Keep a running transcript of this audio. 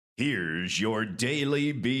Here's your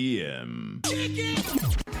daily BM.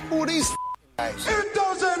 Who are these guys? It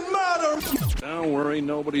doesn't matter. Don't worry,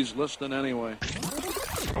 nobody's listening anyway.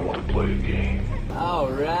 I want to play a game.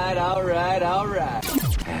 All right.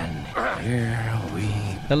 And here we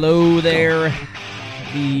Hello there,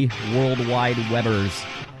 the worldwide webbers.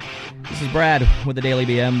 This is Brad with the Daily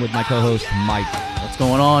BM with my co-host Mike. What's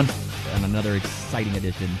going on? And another exciting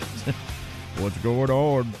edition. What's going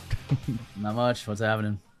on? Not much. What's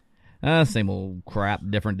happening? Same old crap,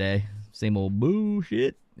 different day. Same old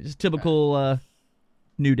bullshit. Just typical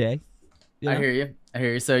new day. You know? I hear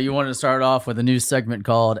you. So you wanted to start off with a new segment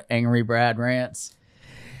called Angry Brad Rants?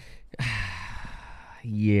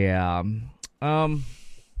 Yeah. I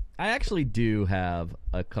actually do have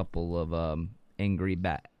a couple of angry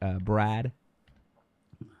Brad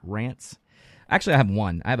rants. Actually, I have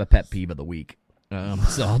one. I have a pet peeve of the week.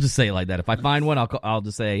 So I'll just say it like that. If I find one, I'll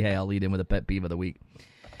just say, hey, I'll lead in with a pet peeve of the week.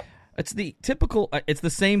 It's the typical. It's the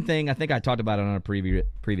same thing. I think I talked about it on a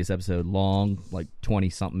previous episode, long, like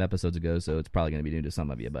 20-something episodes ago. So it's probably going to be new to some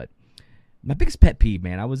of you. But my biggest pet peeve,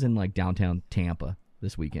 man, I was in like downtown Tampa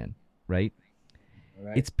this weekend, right?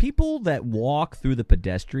 Right. It's people that walk through the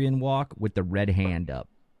pedestrian walk with the red hand up.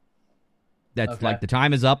 That's Okay. like the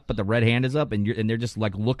time is up, but the red hand is up, and they're just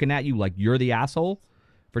like looking at you like you're the asshole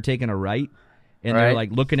for taking a right, and they're Right.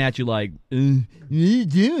 like looking at you like, what are you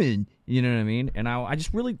doing? You know what I mean? And I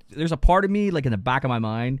just really, there's a part of me like in the back of my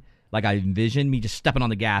mind, like I envision me just stepping on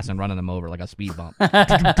the gas and running them over like a speed bump.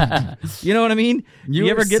 You know what I mean? You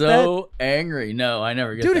ever get that? so angry. No, I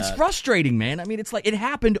never get Dude, that. it's frustrating, man. I mean, it's like it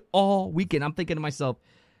happened all weekend. I'm thinking to myself,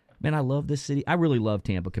 man, I love this city. I really love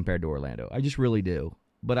Tampa compared to Orlando. I just really do.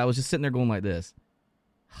 But I was just sitting there going like this.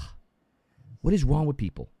 What is wrong with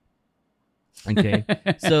people? Okay.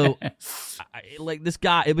 So, like this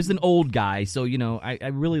guy, it was an old guy. So, you know, I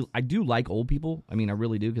do like old people. I mean, I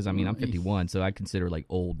really do because, I mean, I'm 51. So I consider like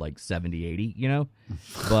old, like 70, 80, you know?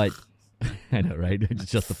 But, I know, right? I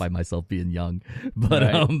just justify myself being young. But,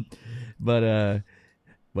 Right.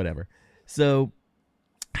 Whatever. So,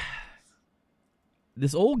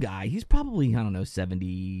 this old guy, he's probably, I don't know,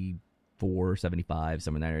 74, 75,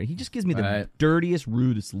 somewhere in that area. He just gives me the Right. dirtiest,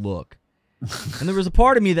 rudest look. And there was a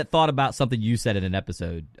part of me that thought about something you said in an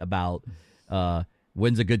episode about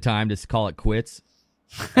when's a good time to call it quits.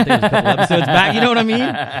 I think it was a couple episodes back. You know what I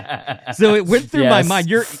mean? So it went through my Yes. mind.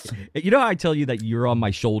 You know how I tell you that you're on my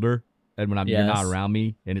shoulder, and when you're not Yes. around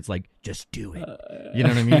me, and it's like, just do it. You know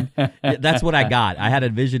what I mean? Yeah, that's what I got. I had a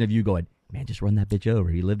vision of you going, man, just run that bitch over.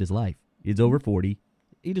 He lived his life. He's over 40.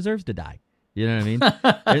 He deserves to die. You know what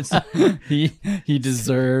I mean? He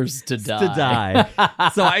deserves to die. To die.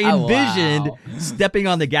 So I envisioned Wow. stepping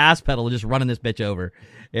on the gas pedal and just running this bitch over.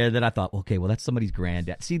 And then I thought, okay, well, that's somebody's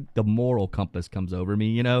granddad. See, the moral compass comes over me,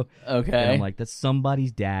 you know? Okay. And I'm like, that's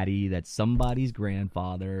somebody's daddy. That's somebody's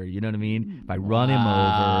grandfather. You know what I mean? If I run him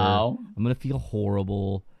Wow. over, I'm going to feel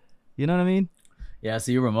horrible. You know what I mean? Yeah,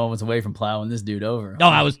 so you were moments away from plowing this dude over. No,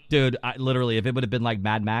 I was, dude, literally, if it would have been like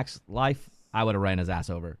Mad Max life, I would have ran his ass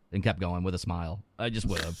over and kept going with a smile. I just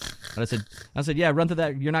would have. And I said, yeah, run to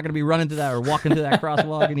that. You're not going to be running to that or walking to that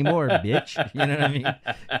crosswalk anymore, bitch. You know what I mean?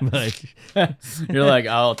 But You're like,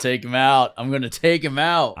 I'll take him out. I'm going to take him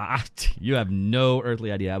out. you have no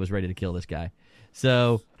earthly idea. I was ready to kill this guy.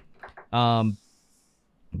 So,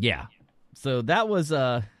 yeah. So that was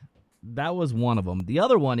one of them. The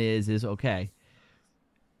other one is okay.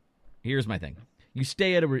 Here's my thing. You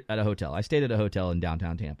stay at a hotel. I stayed at a hotel in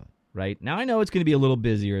downtown Tampa. Right? Now, I know it's going to be a little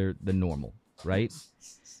busier than normal, right?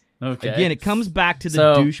 Okay. Again, it comes back to the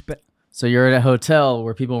So- douche. So you're at a hotel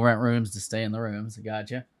where people rent rooms to stay in the rooms.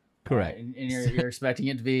 Gotcha. Correct. And you're expecting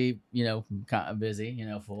it to be, you know, kind of busy, you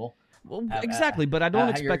know, full. Well, exactly, but I don't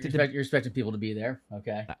expect it to You're expecting people to be there.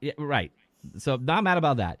 Okay. yeah, right. So, not mad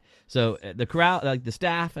about that. So, the crowd, like the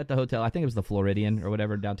staff at the hotel, I think it was the Floridian or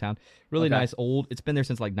whatever downtown, really Okay. nice, old. It's been there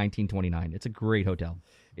since like 1929. It's a great hotel.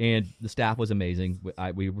 And the staff was amazing.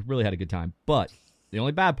 We really had a good time. But the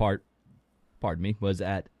only bad part, pardon me, was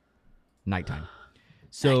at nighttime.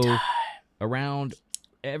 So, around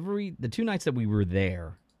the 2 nights that we were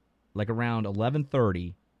there, like around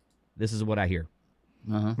 11:30, this is what I hear.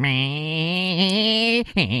 Uh-huh.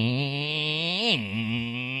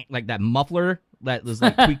 Like that muffler that was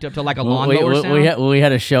like tweaked up to like a lawnmower sound. We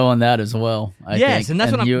had a show on that as well. I Yes, think. and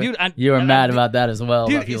that's what I'm- you, dude, you were mad about that as well. about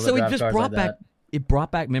Dude, people so that it drive just cars brought like back that. it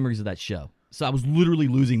brought back memories of that show. So I was literally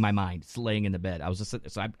losing my mind, just laying in the bed. I was just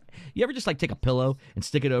you ever just like take a pillow and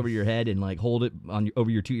stick it over your head and like hold it over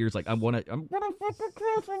your 2 ears, like I'm gonna fucking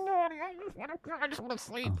close I just want to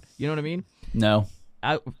sleep. You know what I mean? No.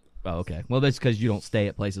 Oh, okay. Well, that's because you don't stay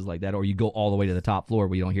at places like that, or you go all the way to the top floor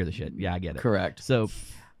where you don't hear the shit. Yeah, I get it. Correct. So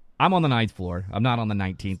I'm on the 9th floor. I'm not on the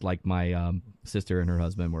 19th like my sister and her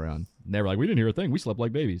husband were on. They were like, we didn't hear a thing. We slept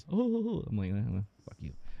like babies. Oh, I'm like, fuck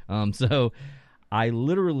you. So I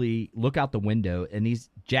literally look out the window, and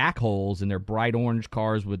these jackholes in their bright orange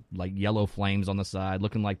cars with like yellow flames on the side,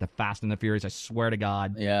 looking like the Fast and the Furious. I swear to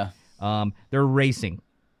God. Yeah. They're racing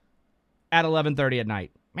at 11:30 at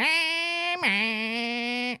night.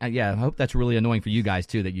 Yeah, I hope that's really annoying for you guys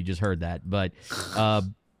too that you just heard that, but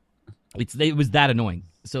it was that annoying.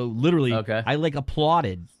 So literally, Okay. I like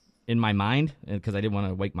applauded in my mind because I didn't want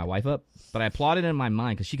to wake my wife up, but I applauded in my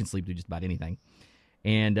mind because she can sleep through just about anything,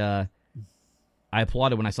 and I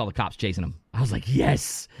applauded when I saw the cops chasing him. I was like,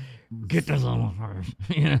 yes, get this on first.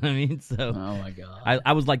 You know what I mean? So, Oh my God.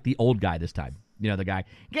 I was like the old guy this time. You know, the guy,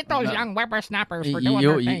 get those young whippersnappers for doing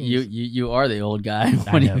their things. You are the old guy.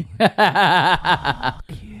 I know. Fuck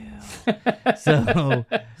you.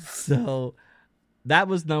 So that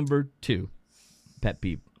was number 2 pet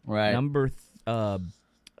peeve. Right. Number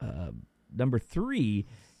 3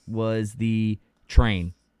 was the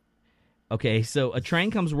train. Okay, so a train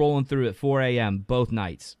comes rolling through at 4 a.m. both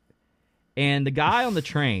nights, and the guy on the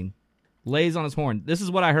train lays on his horn. This is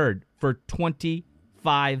what I heard for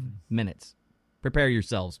 25 minutes. Prepare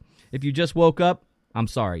yourselves. If you just woke up, I'm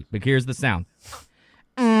sorry, but here's the sound.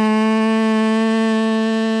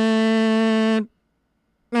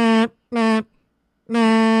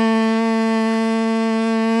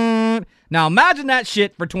 Now imagine that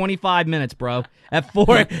shit for 25 minutes, bro. At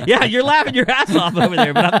 4, yeah, you're laughing your ass off over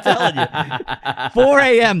there, but I'm telling you, 4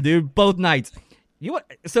 a.m., dude, both nights.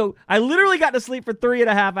 So I literally got to sleep for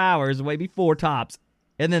 3.5 hours, maybe 4 tops,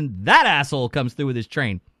 and then that asshole comes through with his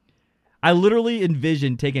train. I literally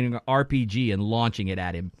envisioned taking an RPG and launching it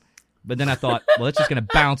at him, but then I thought, well, it's just gonna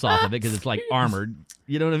bounce off of it because it's like armored.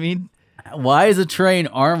 You know what I mean? Why is a train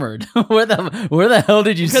armored? Where the hell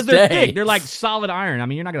did you stay? Because they're thick. They're like solid iron. I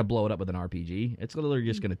mean, you're not going to blow it up with an RPG. It's literally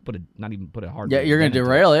just going to not even put a hard. Yeah, you're going to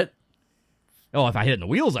derail it. Oh, if I hit it in the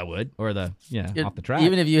wheels, I would, or off the track.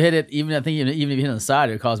 Even if you hit it, even if you hit it on the side,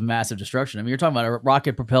 it would cause massive destruction. I mean, you're talking about a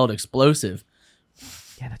rocket-propelled explosive.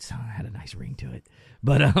 Yeah, that had a nice ring to it.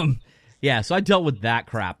 But yeah. So I dealt with that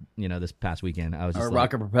crap, this past weekend. I was just Or a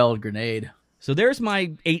rocket-propelled grenade. So there's my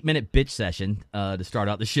 8-minute bitch session to start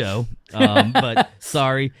out the show. But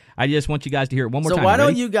sorry, I just want you guys to hear it one more time. So why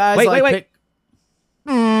don't you guys wait. pick...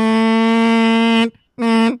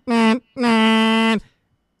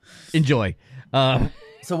 Enjoy.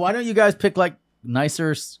 So why don't you guys pick like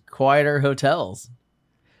nicer, quieter hotels?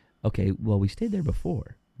 Okay, well, we stayed there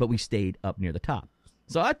before, but we stayed up near the top.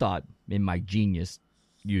 So I thought, in my genius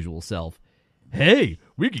usual self, hey,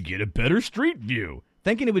 we could get a better street view.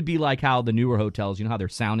 Thinking it would be like how the newer hotels, how they're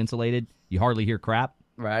sound insulated, you hardly hear crap.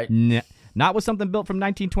 Right. Not with something built from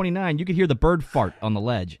 1929. You could hear the bird fart on the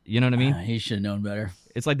ledge. You know what I mean? He should have known better.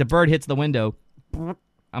 It's like the bird hits the window.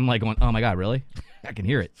 I'm like going, oh my God, really? I can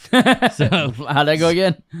hear it. So how'd that go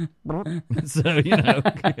again? So,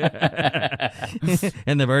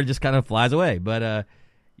 and the bird just kind of flies away. But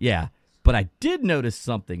yeah. But I did notice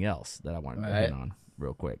something else that I wanted to hit on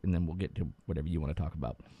real quick, and then we'll get to whatever you want to talk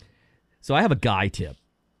about. So I have a guy tip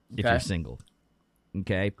if you're single.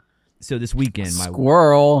 Okay? So this weekend,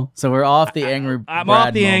 Squirrel. So we're off the angry I'm Brad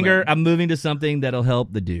off the moment. anger. I'm moving to something that'll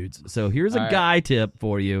help the dudes. So here's a guy tip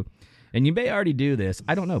for you. And you may already do this.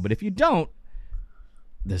 I don't know. But if you don't,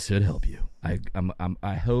 this should help you. I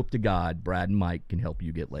hope to God Brad and Mike can help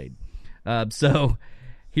you get laid. So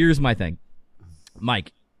here's my thing.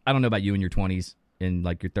 Mike, I don't know about you in your 20s and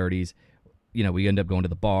like your 30s. We end up going to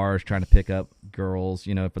the bars, trying to pick up girls,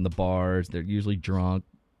 from the bars. They're usually drunk.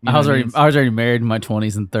 I was already married in my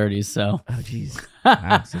 20s and 30s, so. Oh, jeez.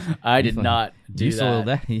 Wow, so I did not do you that. soiled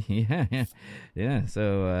that. Yeah.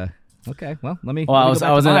 So, okay. Well, let me. Well, I was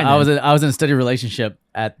in in a steady relationship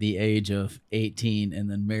at the age of 18,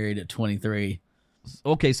 and then married at 23.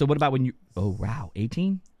 Okay, so what about when you? Oh, wow,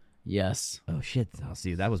 18. Yes. Oh shit! Oh,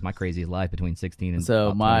 see, that was my craziest life between 16 and.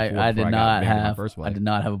 So I did not have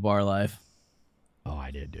a bar life. Oh,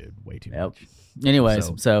 I did, dude. Way too much.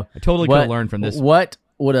 Anyways, so I totally could have learned from this. What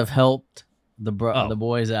would have helped the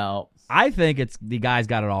boys out? I think it's the guys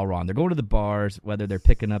got it all wrong. They're going to the bars, whether they're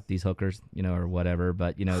picking up these hookers, or whatever.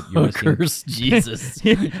 But you're hookers, Jesus,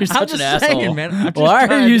 you're such an asshole, saying, man. Why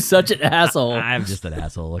are you such an asshole? I'm just an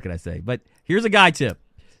asshole. What can I say? But here's a guy tip.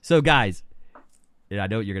 So, guys, I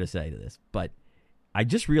know what you're gonna say to this, but I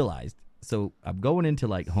just realized. So I'm going into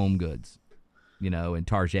like Home Goods, in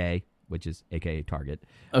Target, which is AKA Target,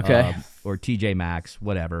 okay, or TJ Maxx,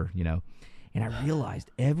 whatever, And I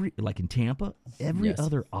realized in Tampa, every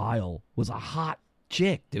other aisle was a hot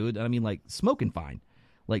chick, dude. I mean, like smoking fine,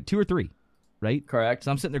 like 2 or 3, right? Correct.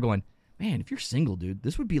 So I'm sitting there going, man, if you're single, dude,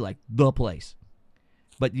 this would be like the place.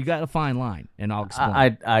 But you got to find line, and I'll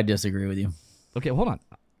explain. I disagree with you. Okay, hold on.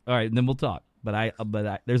 All right, then we'll talk. But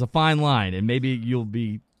there's a fine line, and maybe you'll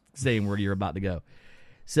be saying where you're about to go.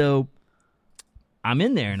 So I'm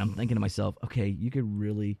in there, and I'm thinking to myself, okay, you could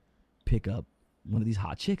really pick up one of these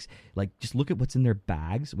hot chicks. Like, just look at what's in their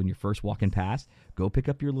bags when you're first walking past. Go pick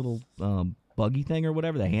up your little buggy thing or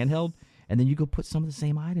whatever, the handheld, and then you go put some of the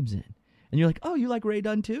same items in. And you're like, oh, you like Ray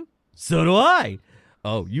Dunn too? So do I.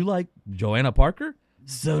 Oh, you like Joanna Parker?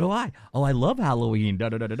 So do I. Oh, I love Halloween.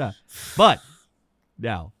 Da-da-da-da-da. But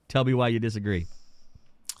now, tell me why you disagree.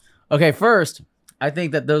 Okay, first, I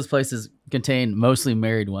think that those places contain mostly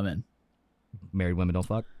married women. Married women don't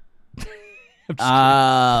fuck?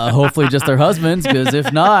 Hopefully just their husbands, because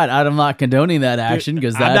if not, I'm not condoning that action,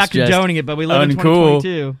 because that's I'm not just condoning it, but we live in uncool.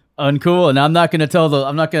 2022. Uncool, and I'm not going to tell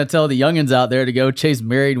the youngins out there to go chase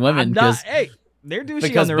married women, Hey, they're douchey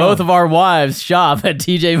because on their both own. of our wives shop at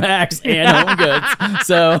TJ Maxx and Home Goods.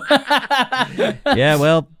 So Yeah,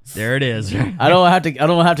 well, there it is. I don't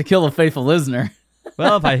have to kill a faithful listener.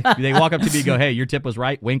 Well, if they walk up to me and go, "Hey, your tip was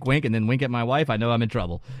right," wink, wink, and then wink at my wife, I know I'm in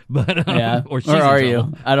trouble. But Yeah, or she's or are in trouble.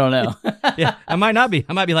 you? I don't know. Yeah, I might not be.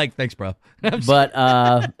 I might be like, "Thanks, bro."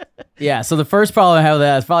 But yeah. So the first problem I have with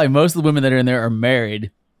that is probably most of the women that are in there are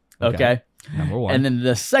married. Okay. Number one. And then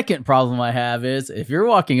the second problem I have is if you're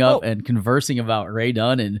walking up and conversing about Ray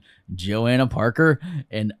Dunn and Joanna Parker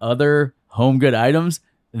and other home good items,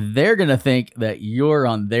 they're going to think that you're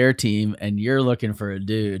on their team and you're looking for a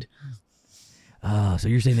dude. Oh, so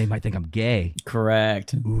you're saying they might think I'm gay?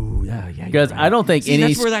 Correct. Ooh, yeah. Because I don't think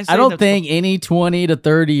any 20 to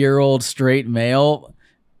 30-year-old straight male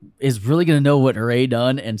is really going to know what Ray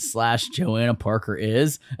Dunn and / Joanna Parker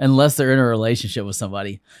is unless they're in a relationship with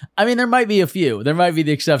somebody. I mean, there might be a few. There might be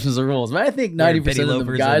the exceptions to the rules. But I think 90% of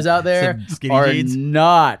the guys out there are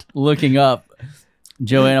not looking up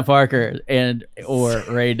Joanna Parker or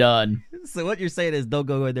Ray Dunn. So what you're saying is don't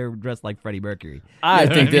go in there dressed like Freddie Mercury. I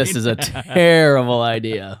think this is a terrible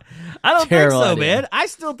idea. I don't think so, man. I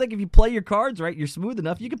still think if you play your cards right, you're smooth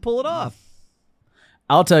enough, you can pull it off.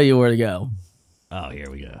 I'll tell you where to go. Oh,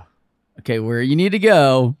 here we go. Okay, where you need to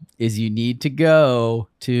go is you need to go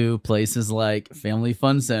to places like Family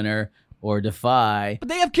Fun Center or Defy. But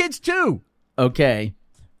they have kids too. Okay.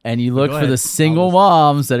 And you look Go for ahead. the single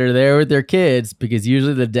moms that are there with their kids, because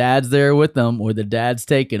usually the dad's there with them or the dad's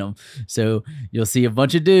taking them. So you'll see a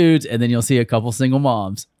bunch of dudes and then you'll see a couple single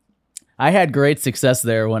moms. I had great success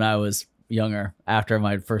there when I was younger after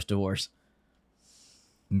my first divorce.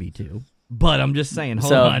 Me too. But I'm just saying, hold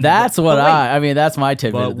So on. that's But what wait. I mean, that's my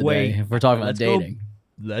tidbit But of the wait. day. If we're talking about Let's go- dating.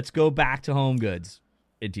 Let's go back to Home Goods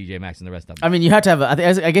and TJ Maxx and the rest of them. I mean, you have to have.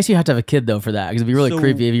 I guess you have to have a kid though for that, because it'd be really So-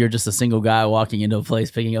 creepy if you're just a single guy walking into a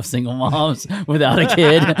place picking up single moms without a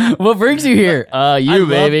kid. What brings you here? You,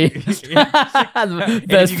 baby.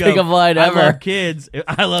 Best pickup line ever. I love kids.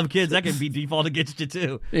 I love kids. That can be default against you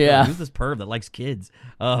too. Yeah. Who's this perv that likes kids?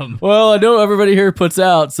 Well, I know everybody here puts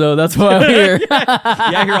out, so that's why I'm here. Yeah,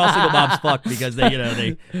 I hear all single moms fuck because they go to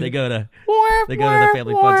the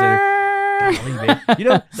family fun center. Golly,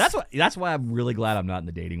 man. That's why I'm really glad I'm not in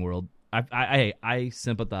the dating world. I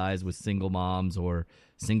sympathize with single moms or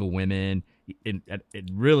single women. It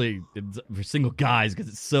really it's for single guys,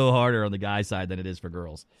 because it's so harder on the guy side than it is for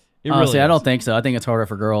girls. It really See, I is. don't think so. I think it's harder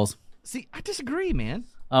for girls. See, I disagree, man.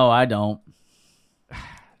 Oh, I don't.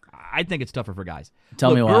 I think it's tougher for guys.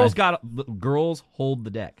 Tell me why. Girls hold the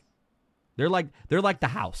deck. They're like the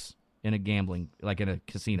house in a gambling, like in a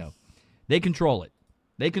casino. They control it.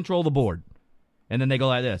 They control the board. And then they go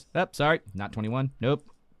like this. Oh, sorry, not 21. Nope.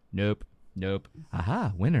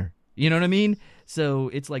 Aha, winner. You know what I mean? So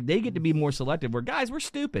it's like they get to be more selective, where guys, we're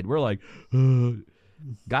stupid. We're like,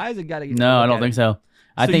 guys have got to. No, I don't think so.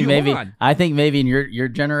 I So think hold on. maybe in your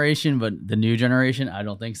generation, but the new generation, I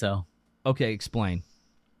don't think so. Okay, explain.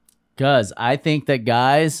 Because I think that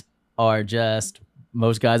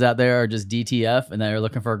most guys out there are just DTF, and they're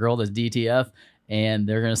looking for a girl that's DTF, and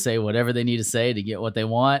they're going to say whatever they need to say to get what they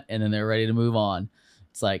want, and then they're ready to move on.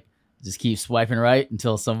 It's like, just keep swiping right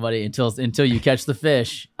until you catch the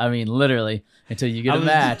fish. I mean, literally, until you get a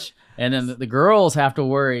match. And then the girls have to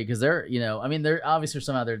worry, because they're obviously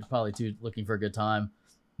some out there probably too looking for a good time.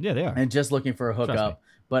 Yeah, they are. And just looking for a hookup.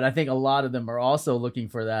 But I think a lot of them are also looking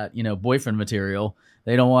for that, boyfriend material.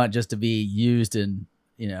 They don't want just to be used and,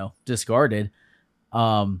 discarded.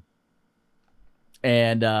 So,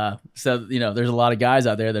 there's a lot of guys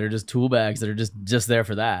out there that are just tool bags that are just there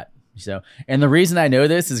for that. So, and the reason I know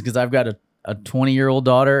this is because I've got a 20-year-old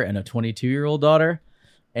daughter and a 22-year-old daughter,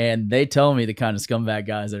 and they tell me the kind of scumbag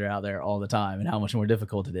guys that are out there all the time and how much more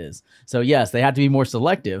difficult it is. So yes, they have to be more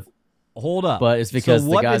selective, Hold up. But it's because so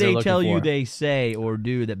the what guys do are they looking tell you for. they say or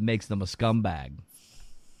do that makes them a scumbag?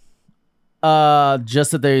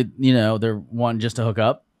 Just that they're wanting just to hook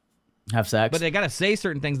up, have sex. But they got to say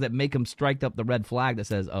certain things that make them strike up the red flag that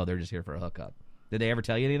says, "Oh, they're just here for a hookup." Did they ever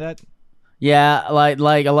tell you any of that? Yeah, like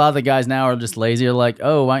a lot of the guys now are just lazy. They're like,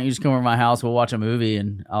 oh, why don't you just come over to my house? We'll watch a movie,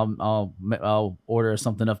 and I'll order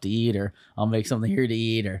something up to eat, or I'll make something here to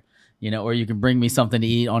eat, or or you can bring me something to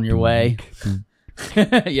eat on your way.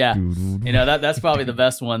 Yeah, that's probably the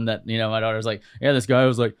best one. That my daughter's like, yeah, this guy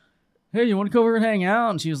was like, hey, you want to come over and hang out?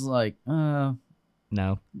 And she was like, No.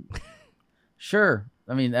 sure.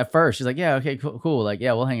 I mean, at first she's like, yeah, okay, cool. Like,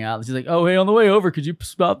 yeah, we'll hang out. And she's like, oh, hey, on the way over, could you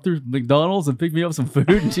stop through McDonald's and pick me up some food?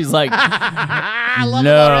 And she's like, no.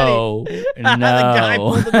 The guy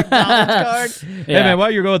pulled the McDonald's card. Yeah. Hey, man,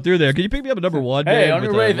 while you're going through there, can you pick me up a number one? Hey, man, on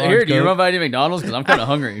your with way a large here, do you Coke? run by any McDonald's? Because I'm kind of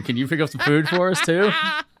hungry. Can you pick up some food for us too?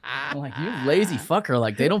 I'm like, you lazy fucker.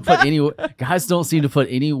 Like, they don't put guys don't seem to put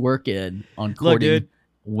any work in on courting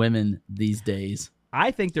women these days.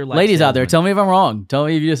 I think they're like ladies out there. salesmen. Tell me if I'm wrong. Tell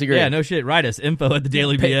me if you disagree. Yeah, no shit. Write us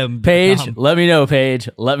info@thedailybm. Paige, let me know. Paige,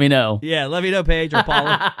 let me know. Yeah, let me know, Paige or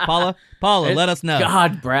Paula. Paula, let us know.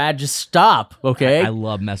 God, Brad, just stop. Okay. I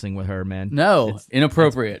love messing with her, man. No, It's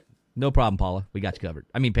inappropriate. no problem, Paula. We got you covered.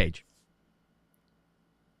 I mean, Paige.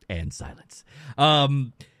 And silence.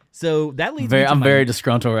 So that leads me to I'm very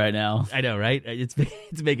disgruntled right now. I know, right? It's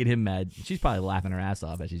making him mad. She's probably laughing her ass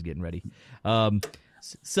off as she's getting ready.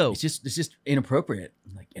 So It's just inappropriate.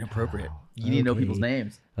 Like inappropriate. You need to know people's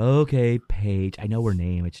names. Okay, Paige. I know her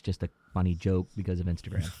name. It's just a funny joke because of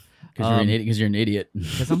Instagram. Because you're an idiot.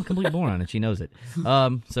 Because I'm a complete moron and she knows it.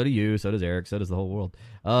 So do you. So does Eric. So does the whole world.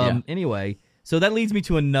 Anyway, so that leads me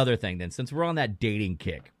to another thing then. Since we're on that dating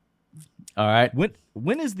kick, All right.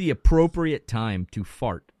 when is the appropriate time to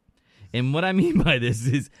fart? And what I mean by this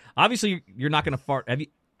is obviously you're not going to fart.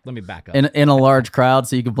 Let me back up. In a large crowd,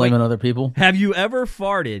 so you can blame it on other people. Have you ever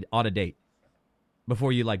farted on a date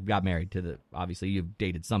before you got married obviously you've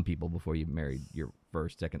dated some people before you married your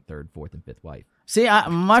first, second, third, fourth, and fifth wife? See,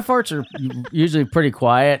 my farts are usually pretty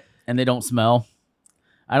quiet and they don't smell.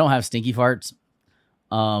 I don't have stinky farts.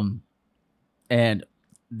 And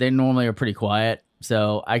they normally are pretty quiet,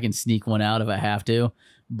 so I can sneak one out if I have to.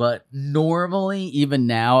 But normally, even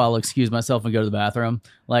now, I'll excuse myself and go to the bathroom.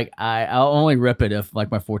 Like I'll only rip it if like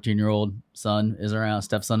my 14-year-old son is around,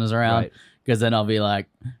 stepson is around, Right. because then I'll be like,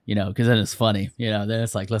 because then it's funny, then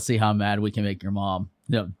it's like, let's see how mad we can make your mom.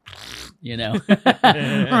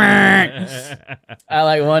 I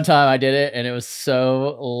like one time I did it and it was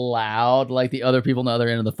so loud, like the other people on the other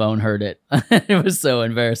end of the phone heard it. It was so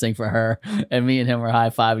embarrassing for her, and me and him were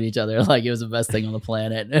high-fiving each other like it was the best thing on the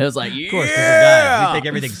planet. It was like, Of course, 'cause we're guys. We think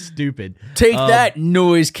everything's stupid. Take that,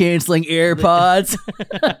 noise-canceling AirPods.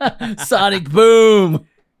 Sonic boom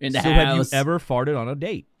in the So house. have you ever farted on a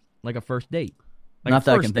date, like a first date? Like Not a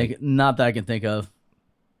that I first can date? think. Not that I can think of.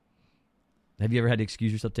 Have you ever had to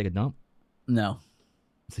excuse yourself to take a dump? No.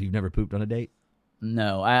 So you've never pooped on a date?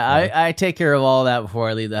 No, I take care of all that before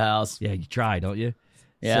I leave the house. Yeah, you try, don't you?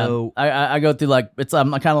 Yeah, So I go through like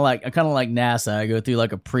I'm kind of like NASA. I go through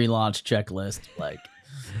like a pre-launch checklist. Like,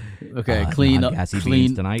 okay, clean up, gassy clean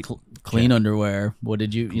beans tonight. clean underwear. What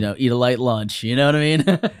did you eat a light lunch? You know what I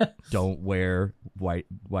mean? don't wear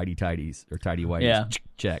whitey tidies or tidy whities. Yeah.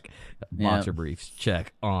 Check. Yeah. Boxer briefs.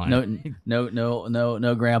 Check on.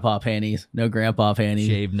 No grandpa panties. No grandpa panties.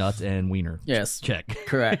 Shave nuts and wiener. Yes, Check.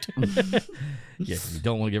 correct. Yeah, you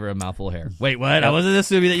don't want to give her a mouthful of hair. Wait, what? I wasn't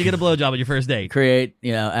assuming that you get a blowjob on your first date. Create,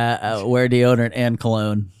 wear deodorant and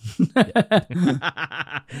cologne.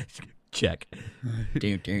 Check.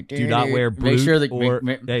 Do not wear Make sure Brute or-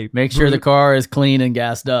 hey, make sure the Brute. car is clean and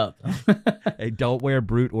gassed up. Hey, don't wear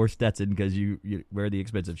Brute or Stetson because you wear the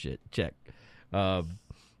expensive shit. Check.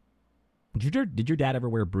 Did your dad ever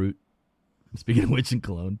wear Brute? Speaking of which, and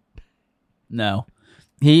cologne. No,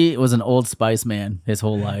 he was an Old Spice man his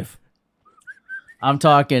whole life. I'm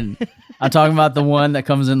talking about the one that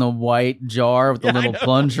comes in the white jar with the little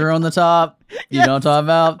plunger on the top. You know what I'm talking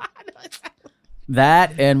about?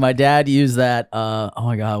 That, and my dad used that. Oh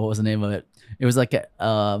my god, what was the name of it? It was like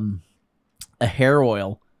a hair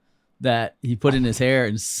oil that he put in his hair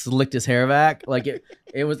and slicked his hair back. Like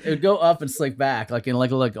it would go up and slick back, like in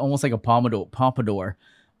like almost like a pompadour.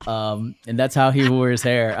 And that's how he wore his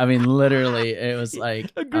hair. I mean, literally, it was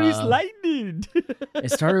like A grease lightning.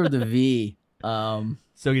 it started with a V.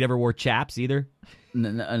 So you never wore chaps either?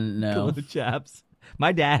 No. The chaps.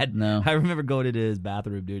 My dad, No. I remember going into his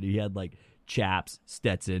bathroom, dude. He had like chaps,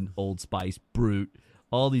 Stetson, Old Spice, Brute,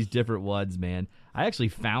 all these different ones, man. I actually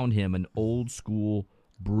found him an old school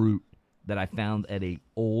Brute that I found at a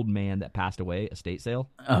old man that passed away estate sale.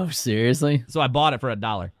 Oh, seriously? So I bought it for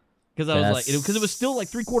 $1 because I was like, because it was still like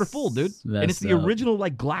 3/4 full, dude, and it's the original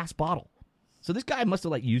like glass bottle. So this guy must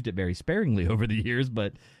have like used it very sparingly over the years,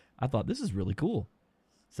 but I thought this is really cool.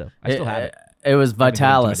 So I still have it. It was I haven't given it to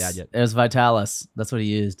my Vitalis. dad yet. It was Vitalis. That's what he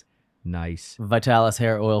used. Nice. Vitalis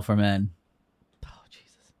hair oil for men. Oh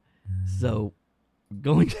Jesus. So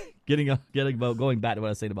going back to what I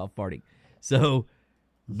was saying about farting. So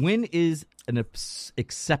when is an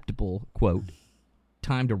acceptable quote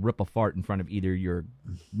time to rip a fart in front of either your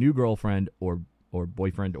new girlfriend or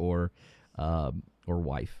boyfriend or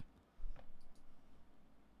wife?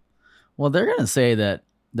 Well, they're gonna say that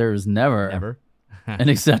there's never an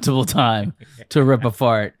acceptable time to rip a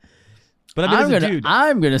fart. But I mean, dude,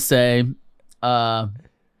 I'm gonna say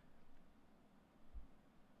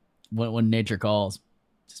when nature calls.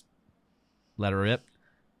 just let her rip.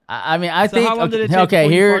 I mean, I So think how long did it take okay.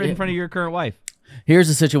 before you Here farted in front of your current wife? Here's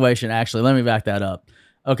the situation. Actually, let me back that up.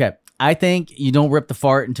 Okay, I think you don't rip the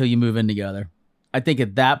fart until you move in together. I think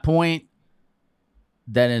at that point,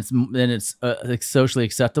 then it's socially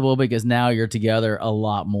acceptable because now you're together a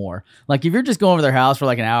lot more. Like if you're just going to their house for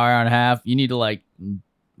like an hour and a half, you need to like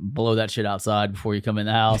blow that shit outside before you come in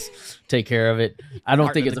the house, take care of it. I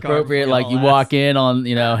don't think it's appropriate. Like you walk in on,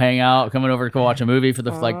 hang out, coming over to go watch a movie for the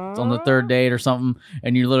like on the third date or something,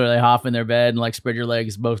 and you literally hop in their bed and like spread your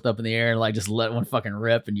legs both up in the air and like just let one fucking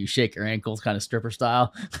rip and you shake your ankles kind of stripper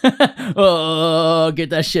style. Oh, get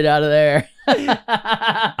that shit out of there.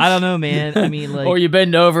 I don't know, man. I mean, like, or you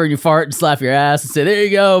bend over and you fart and slap your ass and say, "There you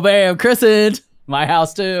go, bam, christened." My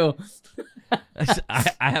house too. I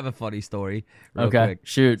have a funny story. Real Okay, quick.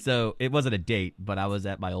 shoot. So it wasn't a date, but I was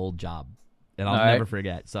at my old job, and I'll All right. never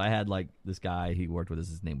forget. So I had like this guy he worked with us.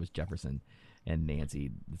 His name was Jefferson, and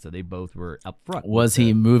Nancy. So they both were up front. Was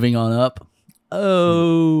he moving on up?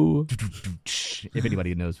 Oh, If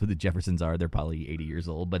anybody knows who the Jeffersons are, they're probably 80 years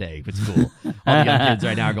old. But hey, it's cool. All the young kids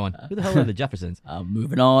right now are going, "Who the hell are the Jeffersons?" I'm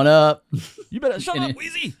moving on up. You better shut up,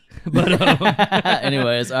 Wheezy. But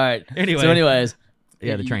anyways, all right. Anyway. So anyways,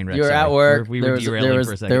 yeah, the train wreck. You were sorry. at work. We there were was derailing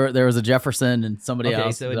for a second. there was a Jefferson and somebody Okay,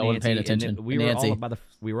 else so that wasn't paying Nancy, and attention. then we were Nancy. all up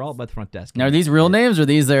by the front desk. Now, are these real names or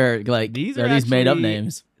these are like These are are these made up actually-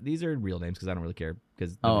 names? These are real names because I don't really care.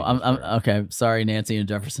 Because I'm okay. Sorry, Nancy and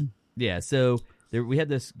Jefferson. yeah. So we had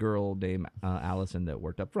this girl named Allison that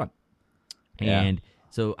worked up front, Yeah. and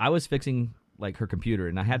so I was fixing like her computer,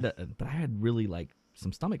 and I had really like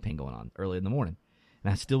some stomach pain going on early in the morning,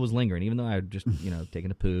 and I still was lingering, even though I had just taken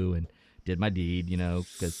a poo and did my deed,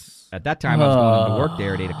 because at that time I was going to work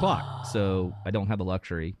there at 8:00, so I don't have the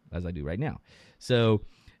luxury as I do right now. So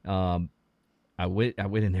I went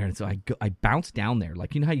in there, and so I bounced down there,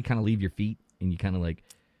 like how you kind of leave your feet and you kind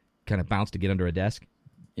of bounce to get under a desk.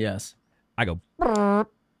 Yes, I go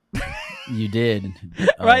you did.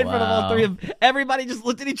 right in front of all three of them. Everybody just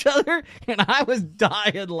looked at each other, and I was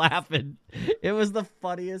dying laughing. It was the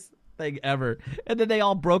funniest thing ever. And then they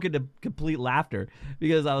all broke into complete laughter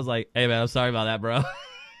because I was like, "Hey man, I'm sorry about that, bro."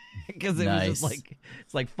 Because it was just like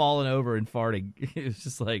it's like falling over and farting. It was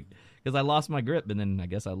just like because I lost my grip, and then I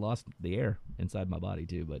guess I lost the air inside my body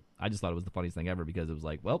too. But I just thought it was the funniest thing ever because it was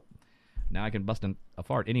like, well, now I can bust a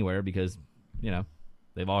fart anywhere because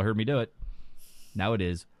they've all heard me do it. Now it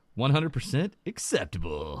is 100%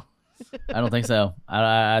 acceptable. I don't think so.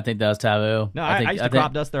 I think that was taboo. No, I used to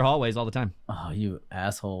crop dust their hallways all the time. Oh, you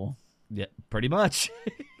asshole! Yeah, pretty much.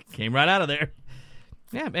 Came right out of there.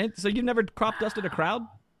 Yeah, man. So you never crop dusted a crowd?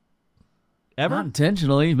 Ever? Not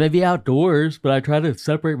intentionally, maybe outdoors, but I try to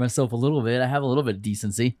separate myself a little bit. I have a little bit of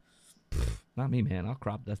decency. Not me, man. I'll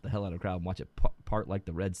crop dust the hell out of a crowd and watch it part like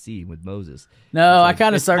the Red Sea with Moses. No, Like, I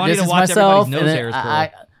kind of it's start funny to distancing watch myself. everybody's And nose then hairs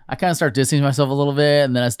curl. I kind of start distancing myself a little bit,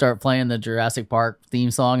 and then I start playing the Jurassic Park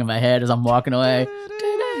theme song in my head as I'm walking away.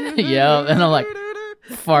 Yeah, and I'm like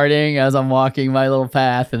farting as I'm walking my little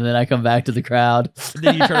path, and then I come back to the crowd. And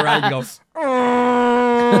then you turn around and you go,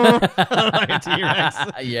 like a T-Rex.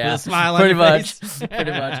 Yeah, With a smile pretty on your much. face.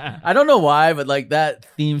 Pretty much. I don't know why, but like that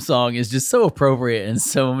theme song is just so appropriate in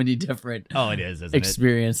so many different Oh, it is, isn't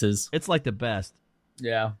experiences. it? It's like the best.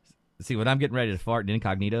 Yeah. See, when I'm getting ready to fart in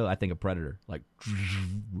incognito, I think of Predator, like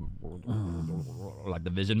the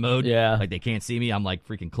vision mode. Yeah. Like they can't see me. I'm like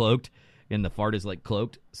freaking cloaked, and the fart is like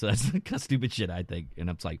cloaked. So that's the kind of stupid shit I think. And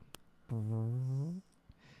I'm just like, and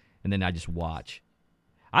then I just watch.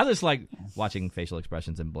 I just like watching facial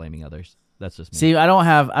expressions and blaming others. That's just me. See, I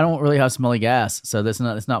don't really have smelly gas, so it's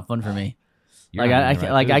not fun for me. You're Like not I in the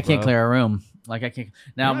can't, right I food, can't bro. clear a room. Like I can't.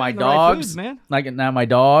 Now You're not my in the right dogs, foods, man. like now my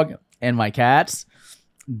dog and my cats,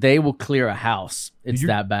 they will clear a house. It's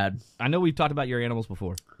You're- that bad. I know we've talked about your animals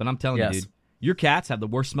before, but I'm telling Yes. you, dude, Your cats have the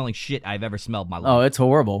worst smelling shit I've ever smelled in my life. Oh, it's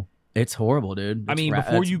horrible. It's horrible, dude. I mean,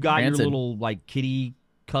 before you got rancid. your little like kitty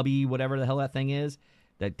cubby, whatever the hell that thing is,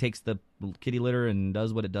 that takes the kitty litter and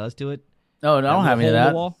does what it does to it. Oh, I don't have any of hole in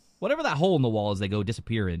that. the wall, whatever that hole in the wall is, they go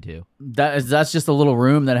disappear into. That's just a little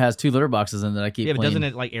room that has 2 litter boxes in that I keep. Yeah, but clean. doesn't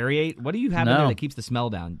it like aerate? What do you have in there that keeps the smell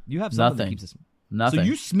down? You have something that Nothing. keeps the Nothing. So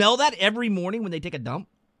you smell that every morning when they take a dump?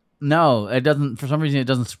 No, it doesn't. For some reason, it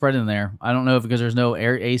doesn't spread in there. I don't know if because there's no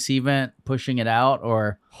air AC vent pushing it out,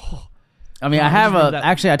 or. I mean, I have a.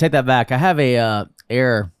 Actually, I take that back. I have a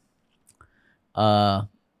air.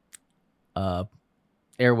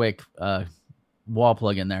 Airwick wall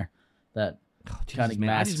plug in there that kind of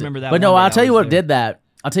masks I just remember that. But no, I'll tell you what did that.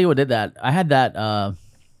 I had that that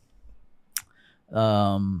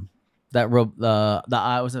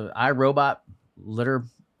was it iRobot litter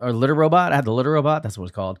robot. I had the litter robot. That's what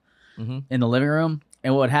it's called in the living room.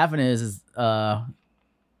 And what happened is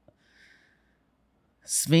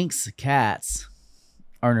Sphinx cats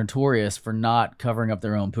are notorious for not covering up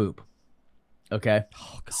their own poop. Okay,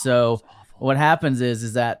 so what happens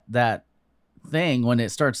is that thing when it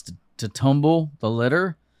starts to tumble the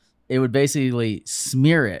litter, it would basically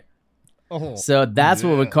smear it. So that's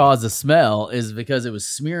what would cause the smell, is because it was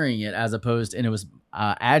smearing it as opposed, and it was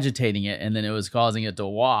agitating it, and then it was causing it to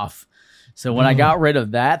waft. So when I got rid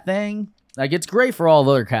of that thing, like it's great for all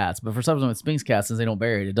the other cats, but for some with Sphinx cats, since they don't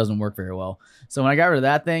bury it, it doesn't work very well. So when I got rid of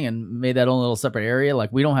that thing and made that own little separate area,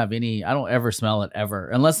 like we don't have any, I don't ever smell it ever,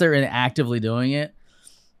 unless they're actively doing it,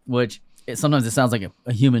 which sometimes it sounds like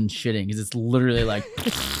a human shitting, because it's literally like...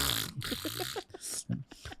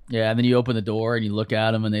 Yeah, and then you open the door and you look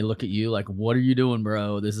at them and they look at you like, what are you doing,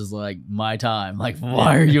 bro? This is like my time. Like,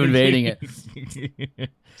 why are you invading it?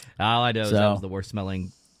 All I know is that was the worst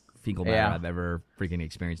smelling fecal matter I've ever freaking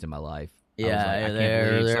experienced in my life. Yeah, I can't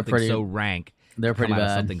believe they're something pretty, so rank. They're pretty come out of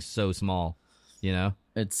bad. something so small, you know?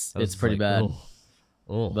 It's pretty bad.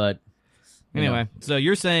 Oh. But anyway, so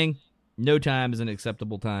you're saying no time is an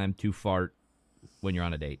acceptable time to fart when you're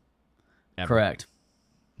on a date. Ever. Correct.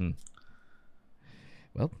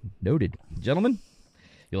 Well, noted. Gentlemen,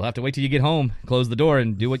 you'll have to wait till you get home, close the door,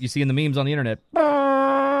 and do what you see in the memes on the internet. Let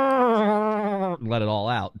it all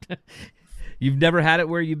out. You've never had it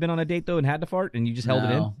where you've been on a date, though, and had to fart, and you just held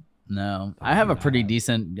it in? No. I have a pretty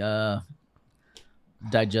decent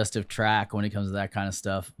digestive tract when it comes to that kind of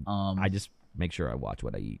stuff. I just make sure I watch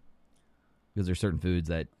what I eat. Because there's certain foods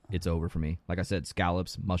that it's over for me. Like I said,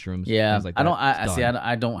 scallops, mushrooms, things like that.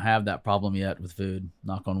 I don't have that problem yet with food.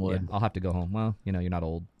 Knock on wood. Yeah, I'll have to go home. Well, you're not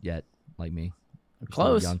old yet, like me.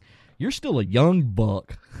 Close. You're still a young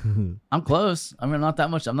buck. I'm close. I mean, I'm not that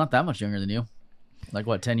much younger than you. Like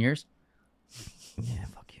what, 10 years? Yeah,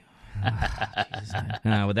 fuck you.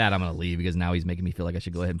 With that, I'm gonna leave because now he's making me feel like I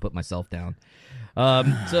should go ahead and put myself down.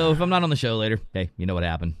 So if I'm not on the show later, hey, you know what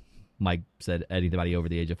happened. Mike said anybody over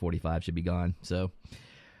the age of 45 should be gone. So,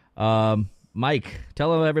 Mike,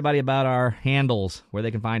 tell everybody about our handles, where they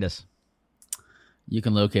can find us. You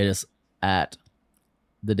can locate us at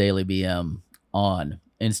The Daily BM on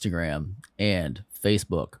Instagram and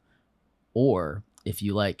Facebook. Or if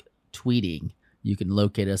you like tweeting, you can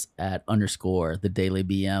locate us at _ The Daily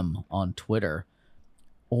BM on Twitter.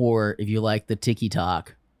 Or if you like the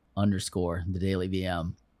TikTok _ The Daily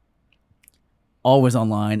BM. Always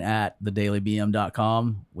online at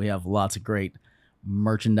thedailybm.com. We have lots of great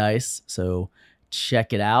merchandise, so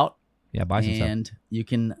check it out. Yeah, buy some stuff. And you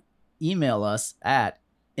can email us at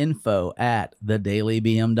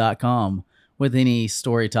info@thedailybm.com with any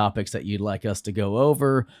story topics that you'd like us to go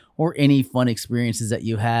over or any fun experiences that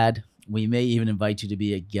you had. We may even invite you to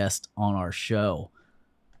be a guest on our show.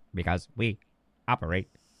 Because we operate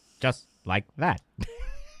just like that.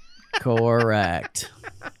 Correct.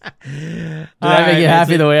 Did I make you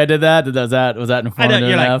happy the way I did that? Was that informative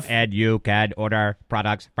enough? And you can order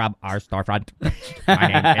products from our storefront. My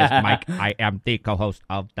name is Mike. I am the co-host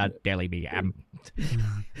of the Daily BM.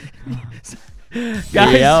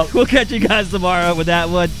 Guys, we'll catch you guys tomorrow with that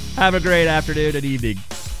one. Have a great afternoon and evening.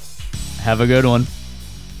 Have a good one.